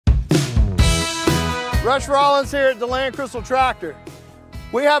Rush Rollins here at Deland Crystal Tractor.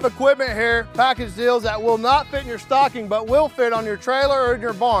 We have equipment here, package deals that will not fit in your stocking, but will fit on your trailer or in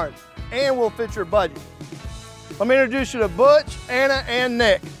your barn, and will fit your budget. Let me introduce you to Butch, Anna, and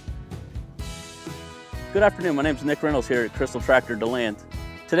Nick. Good afternoon, my name is Nick Reynolds here at Crystal Tractor Deland.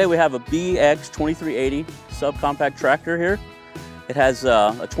 Today we have a BX2380 subcompact tractor here. It has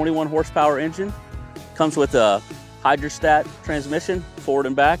a 21 horsepower engine, comes with a hydrostat transmission, forward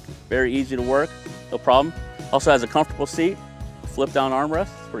and back, very easy to work, no problem. Also has a comfortable seat, flip down armrest,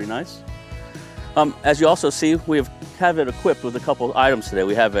 pretty nice. As you also see, we have it equipped with a couple items today.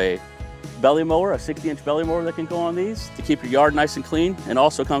 We have a belly mower, a 60-inch belly mower that can go on these to keep your yard nice and clean, and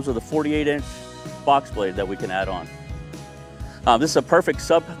also comes with a 48-inch box blade that we can add on. This is a perfect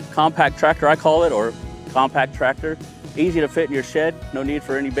subcompact tractor, I call it, or compact tractor. Easy to fit in your shed, no need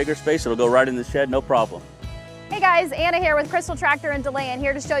for any bigger space. It'll go right in the shed, no problem. Hey guys, Anna here with Crystal Tractor in Deland,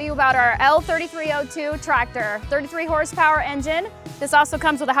 here to show you about our L3302 tractor, 33 horsepower engine. This also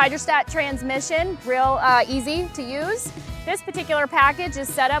comes with a hydrostat transmission, real easy to use. This particular package is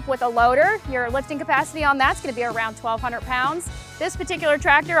set up with a loader. Your lifting capacity on that's going to be around 1,200 pounds. This particular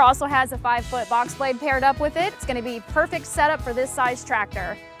tractor also has a 5-foot box blade paired up with it. It's going to be perfect setup for this size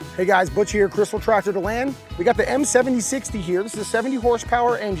tractor. Hey guys, Butch here, Crystal Tractor Deland. We got the M7060 here. This is a 70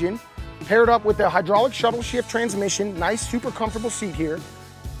 horsepower engine paired up with a hydraulic shuttle shift transmission. Nice, super comfortable seat here.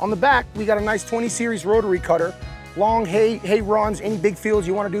 On the back, we got a nice 20 series rotary cutter. Long hay runs, any big fields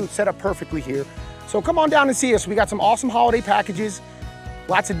you want to do, set up perfectly here. So come on down and see us. We got some awesome holiday packages,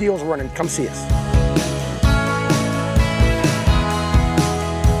 lots of deals running. Come see us.